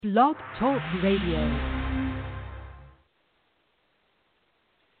Blog Talk Radio.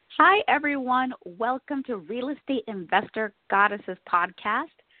 Hi, everyone. Welcome to Real Estate Investor Goddesses podcast.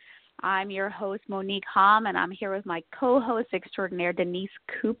 I'm your host, Monique Hom, and I'm here with my co-host extraordinaire, Denise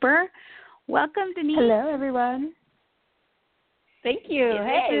Cooper. Welcome, Denise. Hello, everyone. Thank you.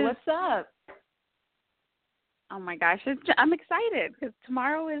 Hey, what's up? Oh, my gosh. I'm excited because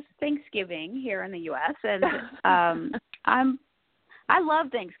tomorrow is Thanksgiving here in the U.S., and I love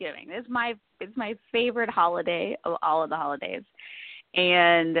Thanksgiving. It's my favorite holiday of all of the holidays.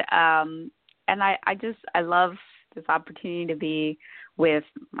 And I love this opportunity to be with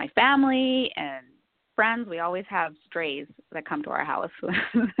my family and friends. We always have strays that come to our house.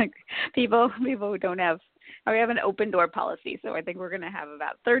 Like people who don't have, we have an open door policy. So I think we're going to have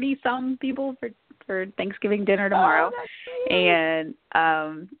about 30 some people for Thanksgiving dinner tomorrow. Oh, and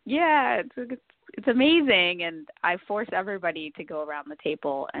it's amazing. And I force everybody to go around the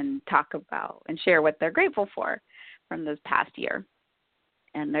table and talk about and share what they're grateful for from this past year.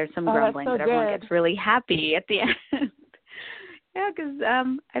 And there's some grumbling, but everyone gets really happy at the end. Yeah, because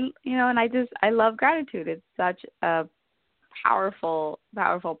I love gratitude. It's such a powerful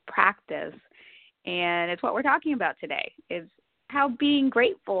practice, and it's what we're talking about today. Is how being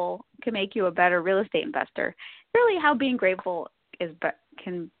grateful can make you a better real estate investor. Really, how being grateful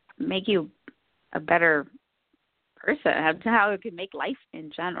can make you a better person. How it can make life in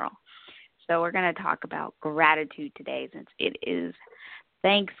general. So we're going to talk about gratitude today, since it is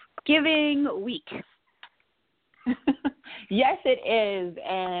Thanksgiving week. Yes, it is.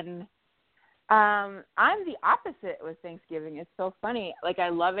 And I'm the opposite with Thanksgiving. It's so funny. Like, I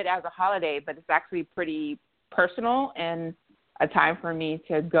love it as a holiday, but it's actually pretty personal and a time for me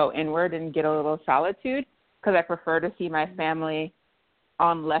to go inward and get a little solitude, because I prefer to see my family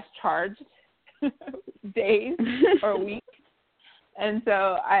on less charged days or weeks. And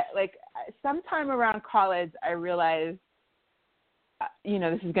so sometime around college, I realized,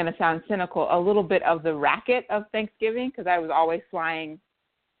 this is going to sound cynical, a little bit of the racket of Thanksgiving, because I was always flying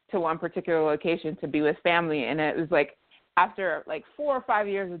to one particular location to be with family. And it was like, after 4 or 5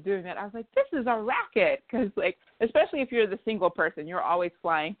 years of doing that, I was like, this is a racket, because especially if you're the single person, you're always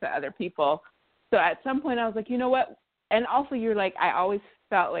flying to other people. So at some point I was like, you know what? And also I always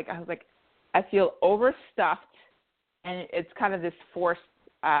felt like, I feel overstuffed, and it's kind of this forced,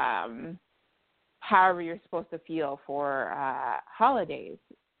 however you're supposed to feel for holidays,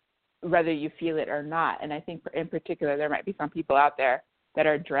 whether you feel it or not. And I think in particular, there might be some people out there that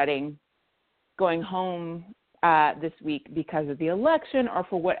are dreading going home this week because of the election or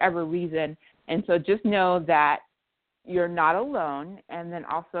for whatever reason. And so just know that you're not alone. And then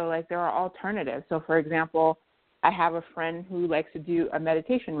also, there are alternatives. So, for example, I have a friend who likes to do a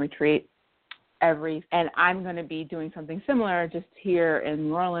meditation retreat and I'm going to be doing something similar just here in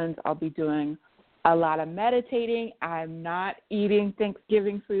New Orleans. I'll be doing a lot of meditating. I'm not eating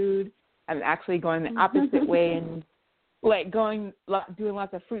Thanksgiving food. I'm actually going the opposite way and doing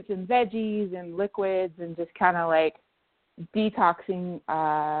lots of fruits and veggies and liquids and just kind of detoxing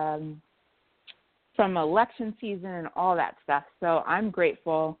from election season and all that stuff. So I'm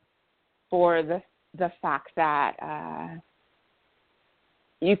grateful for the fact that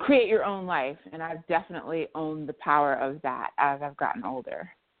you create your own life, and I've definitely owned the power of that as I've gotten older.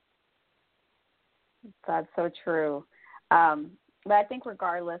 That's so true. But I think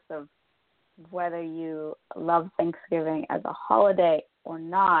regardless of whether you love Thanksgiving as a holiday or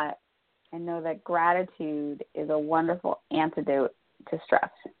not, I know that gratitude is a wonderful antidote to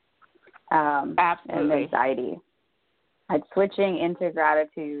stress and anxiety. And switching into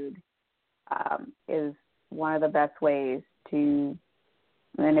gratitude is one of the best ways to,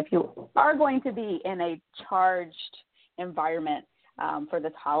 and if you are going to be in a charged environment, for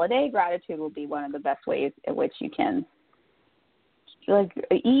this holiday, gratitude will be one of the best ways in which you can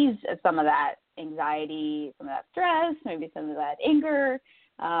ease some of that anxiety, some of that stress, maybe some of that anger.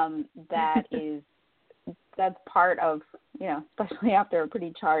 That's part of, especially after a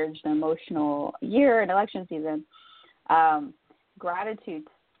pretty charged emotional year and election season. Gratitude,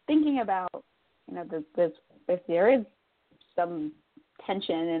 thinking about, if there is some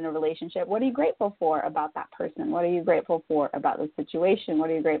tension in a relationship, what are you grateful for about that person? What are you grateful for about the situation? What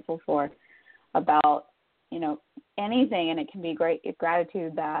are you grateful for about, anything? And it can be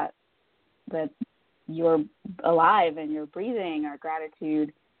gratitude that you're alive and you're breathing, or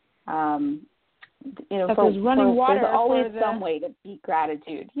gratitude, for running water. There's always some way to be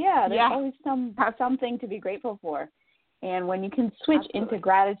gratitude. Yeah, there's always something to be grateful for. And when you can switch into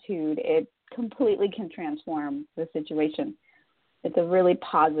gratitude, it completely can transform the situation. It's a really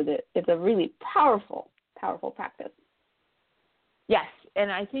powerful practice. Yes,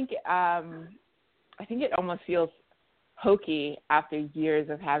 and I think it almost feels hokey after years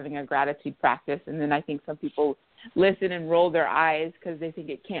of having a gratitude practice, and then I think some people listen and roll their eyes because they think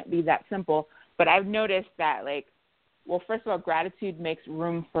it can't be that simple. But I've noticed that, like, well, first of all, gratitude makes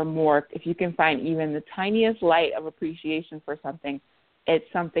room for more. If you can find even the tiniest light of appreciation for something, it's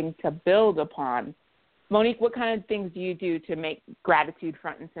something to build upon. Monique, what kind of things do you do to make gratitude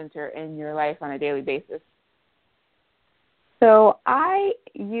front and center in your life on a daily basis? So I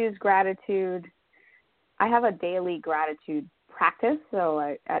use gratitude. I have a daily gratitude practice.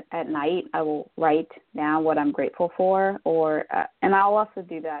 So at night, I will write down what I'm grateful for, and I'll also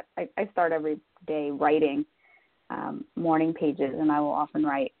do that. I start every day writing morning pages, and I will often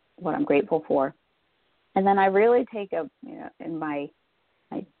write what I'm grateful for. And then I really take in my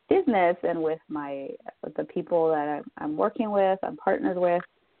business and with the people that I'm working with, I'm partnered with,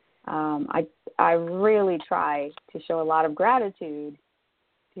 I really try to show a lot of gratitude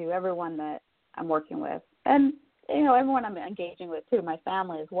to everyone that I'm working with, and everyone I'm engaging with too, my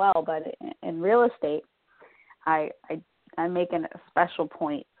family as well. But in real estate, I make a special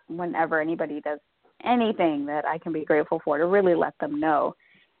point whenever anybody does anything that I can be grateful for to really let them know,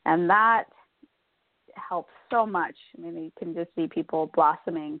 and that helps so much. I mean, you can just see people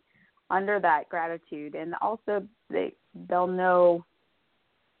blossoming under that gratitude, and also they'll know.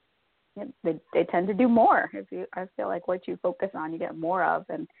 They tend to do more. I feel like what you focus on, you get more of.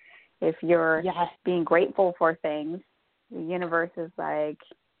 And if you're being grateful for things, the universe is like,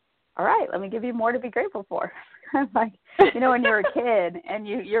 all right, let me give you more to be grateful for. Like, when you're a kid and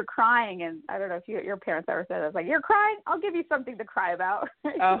you're crying, and I don't know if your parents ever said this, like, you're crying, I'll give you something to cry about.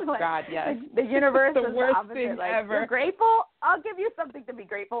 Oh, like, God, yes. Like, the universe the is worst the opposite. thing like, ever. You're grateful, I'll give you something to be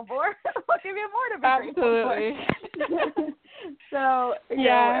grateful for. I'll give you more to be grateful for. So,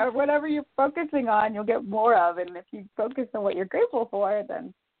 whatever you're focusing on, you'll get more of. And if you focus on what you're grateful for,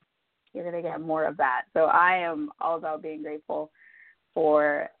 then you're going to get more of that. So I am all about being grateful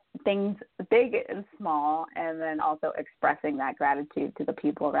for things big and small, and then also expressing that gratitude to the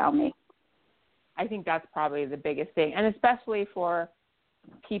people around me. I think that's probably the biggest thing, and especially for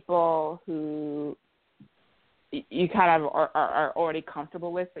people who you kind of are already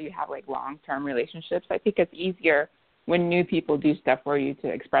comfortable with, so you have like long-term relationships. I think it's easier when new people do stuff for you to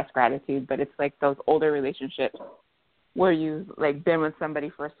express gratitude, but it's like those older relationships where you've like been with somebody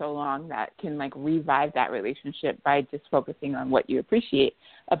for so long that can like revive that relationship by just focusing on what you appreciate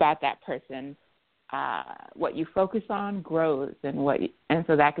about that person. What you focus on grows, and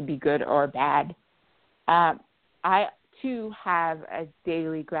so that could be good or bad. I too have a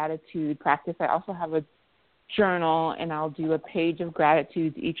daily gratitude practice. I also have a journal, and I'll do a page of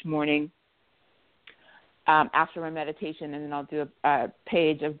gratitude each morning after my meditation, and then I'll do a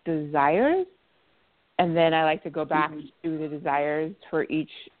page of desires. And then I like to go back through the desires for each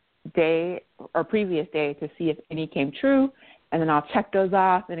day or previous day to see if any came true. And then I'll check those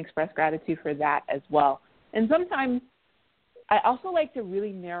off and express gratitude for that as well. And sometimes I also like to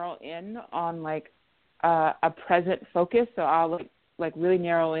really narrow in on like a present focus. So I'll like really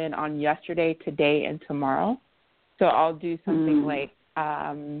narrow in on yesterday, today, and tomorrow. So I'll do something like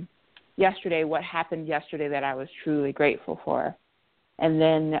yesterday, what happened yesterday that I was truly grateful for. And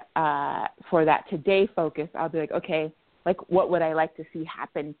then for that today focus, I'll be like, okay, like what would I like to see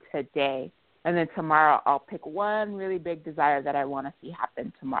happen today? And then tomorrow I'll pick one really big desire that I want to see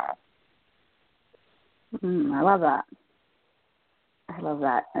happen tomorrow. I love that. I love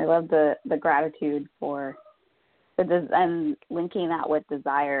the gratitude for and linking that with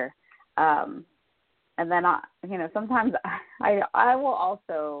desire. And then, sometimes I will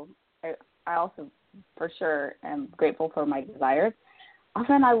also, I also for sure am grateful for my desires.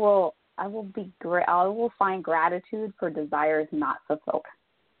 Often I will find gratitude for desires not fulfilled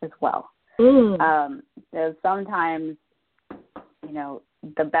as well. So sometimes,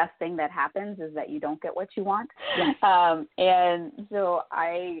 the best thing that happens is that you don't get what you want. Yes. And so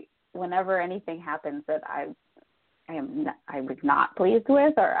whenever anything happens that I was not pleased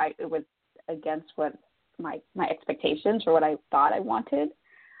with, or it was against what my expectations or what I thought I wanted,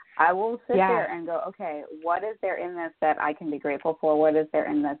 I will sit there and go, okay, what is there in this that I can be grateful for? What is there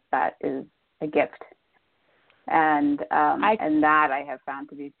in this that is a gift? And that I have found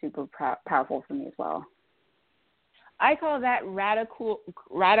to be super powerful for me as well. I call that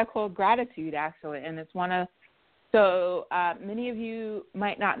radical gratitude, actually, and it's many of you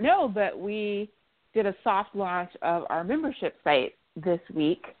might not know, but we did a soft launch of our membership site this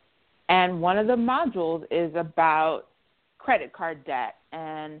week, and one of the modules is about credit card debt.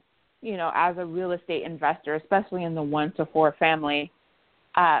 And, as a real estate investor, especially in the 1 to 4 family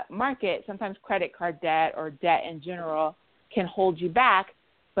market, sometimes credit card debt or debt in general can hold you back.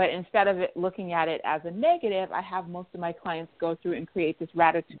 But instead of it looking at it as a negative, I have most of my clients go through and create this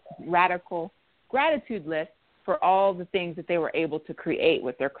radical gratitude list for all the things that they were able to create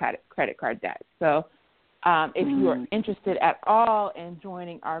with their credit card debt. So if you are interested at all in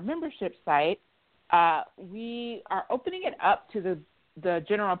joining our membership site, we are opening it up to the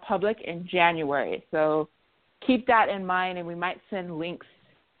general public in January. So keep that in mind, and we might send links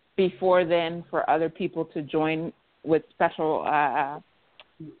before then for other people to join with special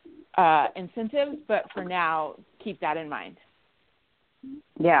incentives, but for now, keep that in mind.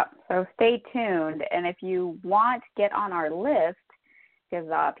 Yeah, so stay tuned. And if you want to get on our list,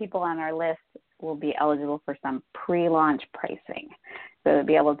 because people on our list will be eligible for some pre-launch pricing. So they'll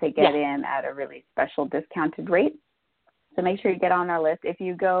be able to get in at a really special discounted rate. So make sure you get on our list. If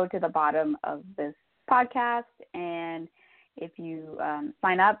you go to the bottom of this podcast and if you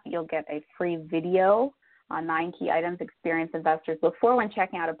sign up, you'll get a free video on 9 key items experienced investors look for when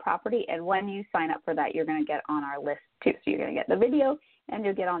checking out a property. And when you sign up for that, you're going to get on our list too. So you're going to get the video and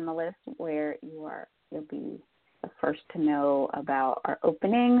you'll get on the list where you'll be the first to know about our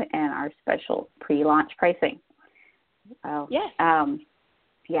opening and our special pre-launch pricing. Yes.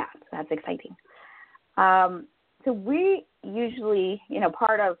 Yeah, that's exciting. So we usually,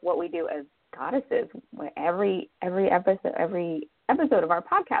 part of what we do as goddesses, every episode of our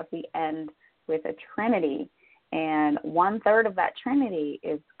podcast, we end with a trinity, and 1/3 of that trinity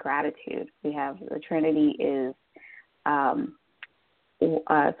is gratitude. We have the trinity is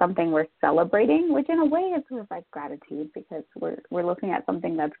something we're celebrating, which in a way is sort of like gratitude because we're looking at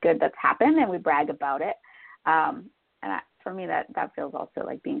something that's good that's happened and we brag about it. For me, that feels also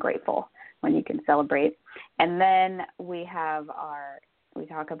like being grateful when you can celebrate. And then we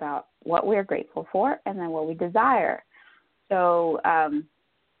talk about what we're grateful for and then what we desire. So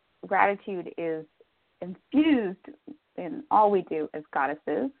gratitude is infused in all we do as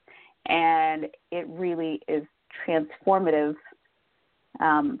goddesses, and it really is transformative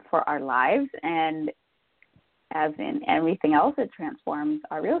for our lives. And as in everything else, it transforms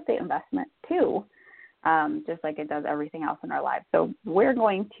our real estate investment too, just like it does everything else in our lives. So we're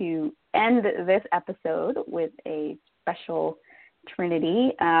going to end this episode with a special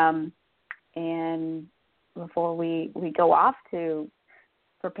trinity. And before we go off to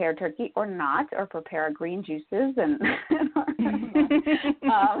prepare turkey or not, or prepare our green juices and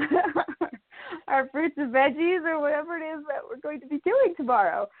our fruits and veggies or whatever it is that we're going to be doing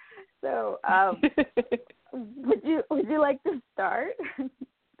tomorrow. So would you like to start,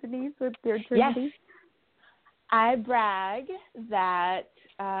 Denise, with your trinity? Yes. I brag that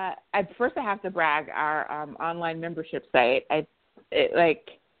first I have to brag our online membership site.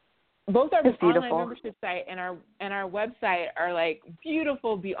 Both our online membership site and our website are like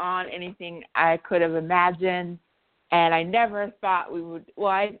beautiful beyond anything I could have imagined, and I never thought we would. Well,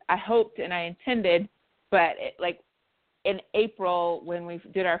 I hoped and I intended, but in April when we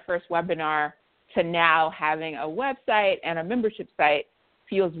did our first webinar to now having a website and a membership site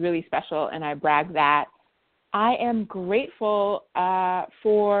feels really special, and I brag that. I am grateful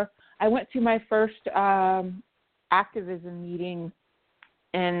for. I went to my first activism meeting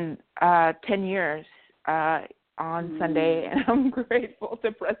in 10 years on Sunday, and I'm grateful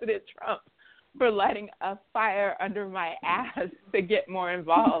to President Trump for lighting a fire under my ass to get more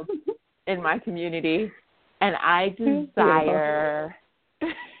involved in my community. And I desire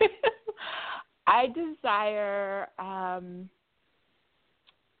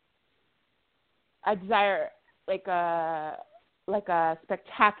like a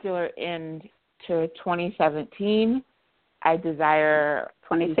spectacular end to 2017. I desire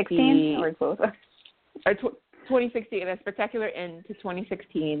 2016 or both? Or 2016, a spectacular end to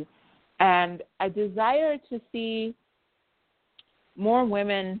 2016. And I desire to see more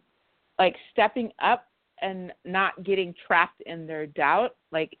women stepping up and not getting trapped in their doubt,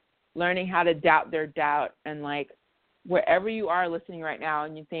 learning how to doubt their doubt. And wherever you are listening right now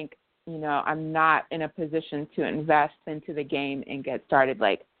and you think, I'm not in a position to invest into the game and get started,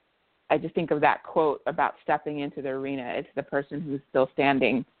 I just think of that quote about stepping into the arena. It's the person who's still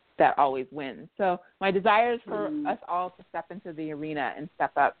standing that always wins. So my desire is for us all to step into the arena and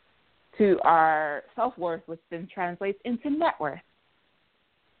step up to our self-worth, which then translates into net worth.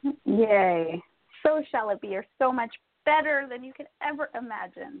 Yay. So shall it be. You're so much better than you could ever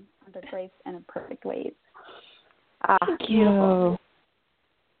imagine under grace and in perfect ways. Thank beautiful. You.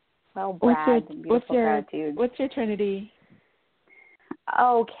 Well, Brad, beautiful gratitude. What's your trinity?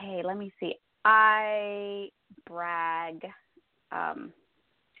 Okay, let me see. I brag. I'm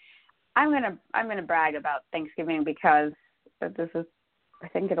gonna brag about Thanksgiving because this is. I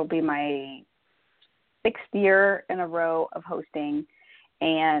think it'll be my 6th year in a row of hosting,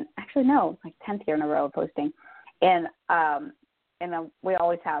 and actually no, like 10th year in a row of hosting, and we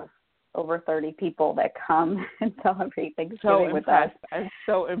always have over 30 people that come and celebrate Thanksgiving with us. I'm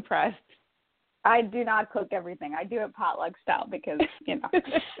so impressed. I do not cook everything. I do it potluck style because,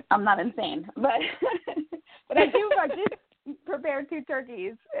 I'm not insane. But I did prepare 2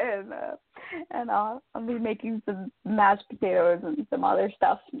 turkeys, and I'll be making some mashed potatoes and some other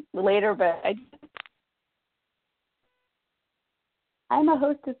stuff later. But I'm a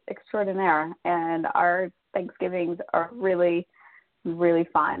hostess extraordinaire, and our Thanksgivings are really, really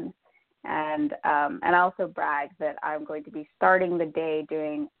fun. And I also brag that I'm going to be starting the day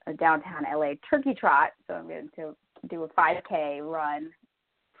doing a downtown LA turkey trot. So I'm going to do a 5K run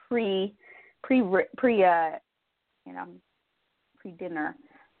pre dinner.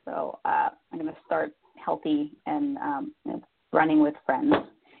 So I'm going to start healthy and running with friends,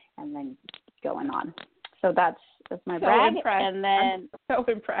 and then going on. So that's my brag. Impressed. And then I'm so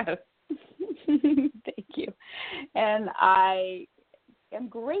impressed. Thank you. And I am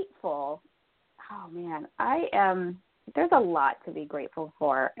grateful. Oh man, I am. There's a lot to be grateful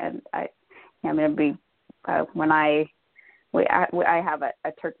for, and I'm going to be I have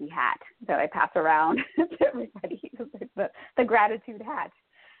a turkey hat that I pass around to everybody. The gratitude hat,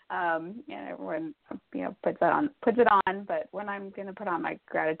 and everyone puts it on. But when I'm going to put on my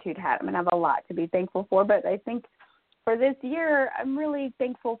gratitude hat, I'm going to have a lot to be thankful for. But I think for this year, I'm really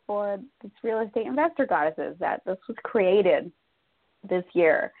thankful for this Real Estate Investor Goddesses, that this was created this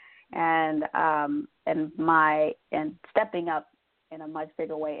year, and stepping up in a much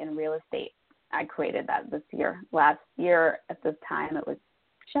bigger way in real estate. I created that this year. Last year at this time, it was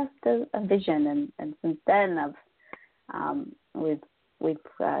just a vision, and since then, we've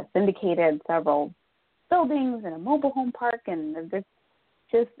syndicated several buildings and a mobile home park, and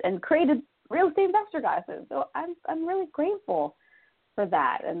created Real Estate Investor Goddesses. So I'm really grateful for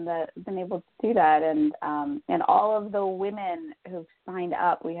that, and that I've been able to do that, and all of the women who've signed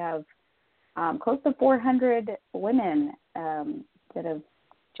up. We have close to 400 women that have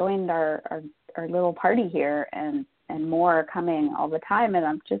joined our little party here, and more are coming all the time. And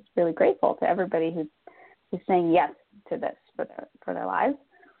I'm just really grateful to everybody who's saying yes to this for their lives.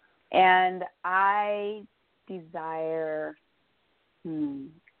 And I desire.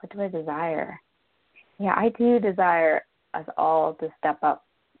 What do I desire? Yeah, I do desire us all to step up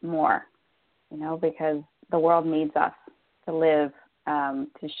more, because the world needs us to live,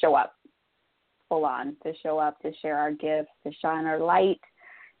 to show up full on, to show up, to share our gifts, to shine our light,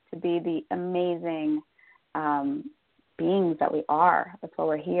 to be the amazing beings that we are. That's why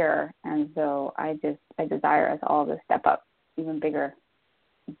we're here. And so I desire us all to step up even bigger,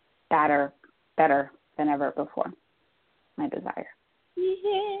 better than ever before. My desire.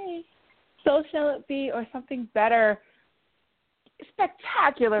 Yay! So shall it be, or something better.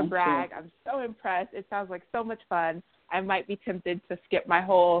 Spectacular brag. I'm so impressed. It sounds like so much fun. I might be tempted to skip my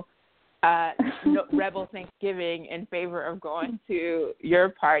whole Rebel Thanksgiving in favor of going to your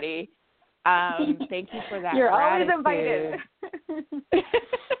party. Thank you for that. You're gratitude. always invited.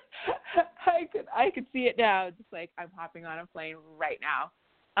 I could see it now. Just like I'm hopping on a plane right now.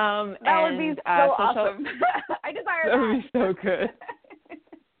 That would be so awesome. I desire that. That would be so good.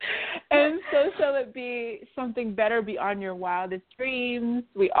 And so shall it be. Something better beyond your wildest dreams.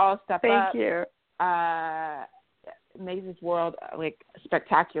 We all step up. Thank you. Make this world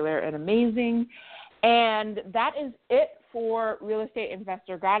spectacular and amazing. And that is it for Real Estate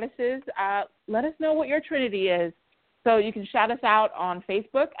Investor Goddesses. Let us know what your Trinity is. So you can shout us out on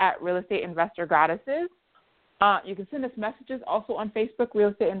Facebook at Real Estate Investor Goddesses. You can send us messages also on Facebook, Real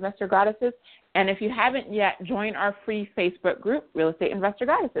Estate Investor Goddesses. And if you haven't yet, join our free Facebook group, Real Estate Investor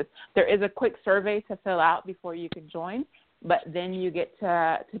Goddesses. There is a quick survey to fill out before you can join, but then you get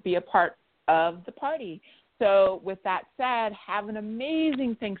to be a part of the party. So with that said, have an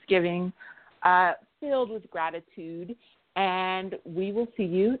amazing Thanksgiving filled with gratitude, and we will see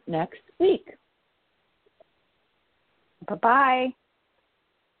you next week. Bye-bye.